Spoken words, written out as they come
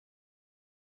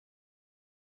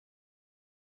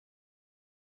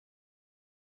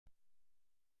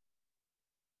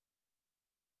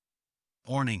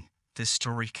Warning, this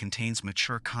story contains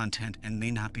mature content and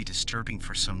may not be disturbing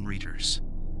for some readers.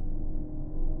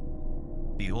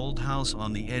 The old house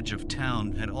on the edge of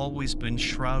town had always been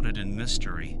shrouded in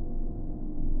mystery.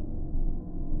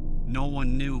 No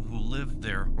one knew who lived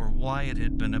there or why it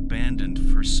had been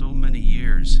abandoned for so many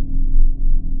years.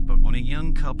 But when a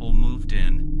young couple moved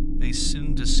in, they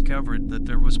soon discovered that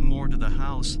there was more to the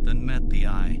house than met the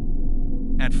eye.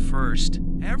 At first,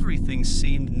 everything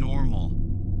seemed normal.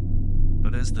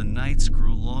 But as the nights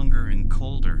grew longer and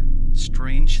colder,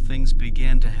 strange things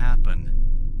began to happen.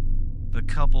 The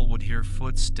couple would hear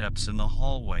footsteps in the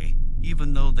hallway,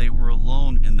 even though they were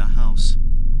alone in the house.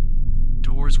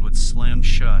 Doors would slam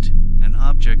shut, and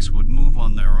objects would move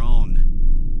on their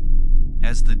own.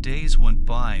 As the days went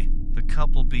by, the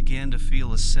couple began to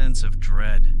feel a sense of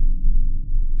dread.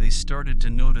 They started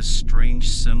to notice strange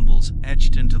symbols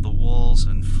etched into the walls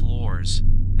and floors,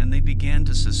 and they began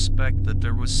to suspect that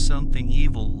there was something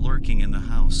evil lurking in the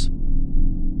house.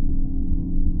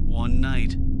 One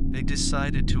night, they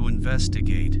decided to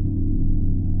investigate.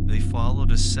 They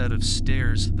followed a set of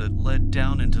stairs that led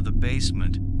down into the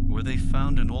basement, where they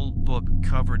found an old book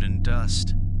covered in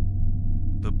dust.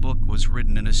 The book was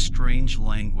written in a strange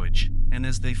language, and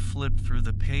as they flipped through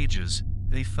the pages,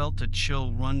 they felt a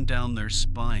chill run down their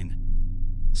spine.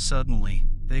 Suddenly,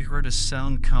 they heard a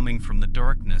sound coming from the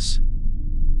darkness.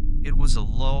 It was a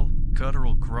low,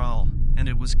 guttural growl, and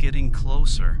it was getting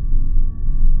closer.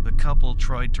 The couple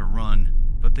tried to run,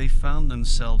 but they found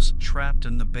themselves trapped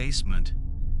in the basement.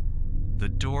 The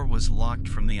door was locked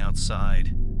from the outside,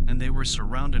 and they were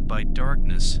surrounded by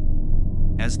darkness.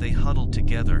 As they huddled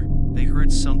together, they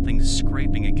heard something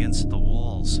scraping against the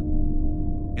walls.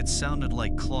 It sounded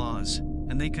like claws,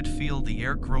 and they could feel the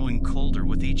air growing colder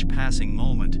with each passing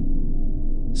moment.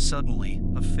 Suddenly,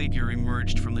 a figure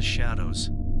emerged from the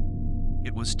shadows.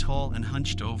 It was tall and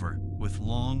hunched over, with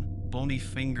long, bony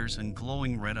fingers and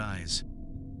glowing red eyes.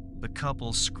 The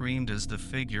couple screamed as the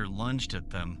figure lunged at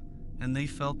them, and they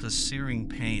felt a searing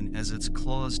pain as its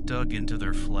claws dug into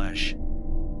their flesh.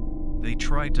 They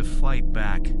tried to fight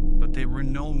back, but they were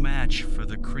no match for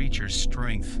the creature's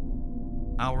strength.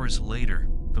 Hours later,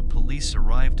 the police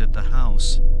arrived at the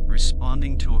house,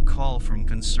 responding to a call from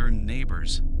concerned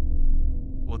neighbors.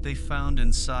 What they found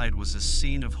inside was a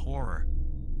scene of horror.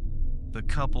 The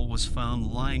couple was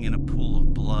found lying in a pool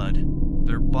of blood,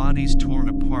 their bodies torn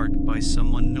apart by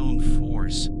some unknown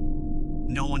force.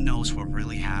 No one knows what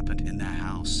really happened in that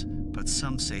house, but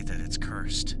some say that it's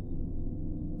cursed.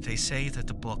 They say that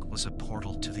the book was a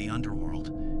portal to the underworld,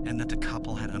 and that the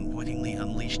couple had unwittingly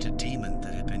unleashed a demon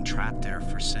that had been trapped there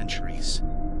for centuries.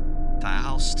 The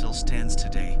house still stands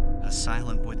today, a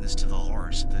silent witness to the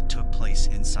horrors that took place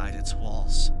inside its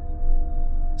walls.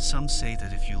 Some say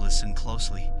that if you listen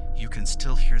closely, you can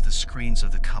still hear the screams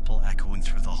of the couple echoing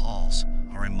through the halls,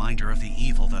 a reminder of the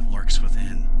evil that lurks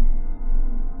within.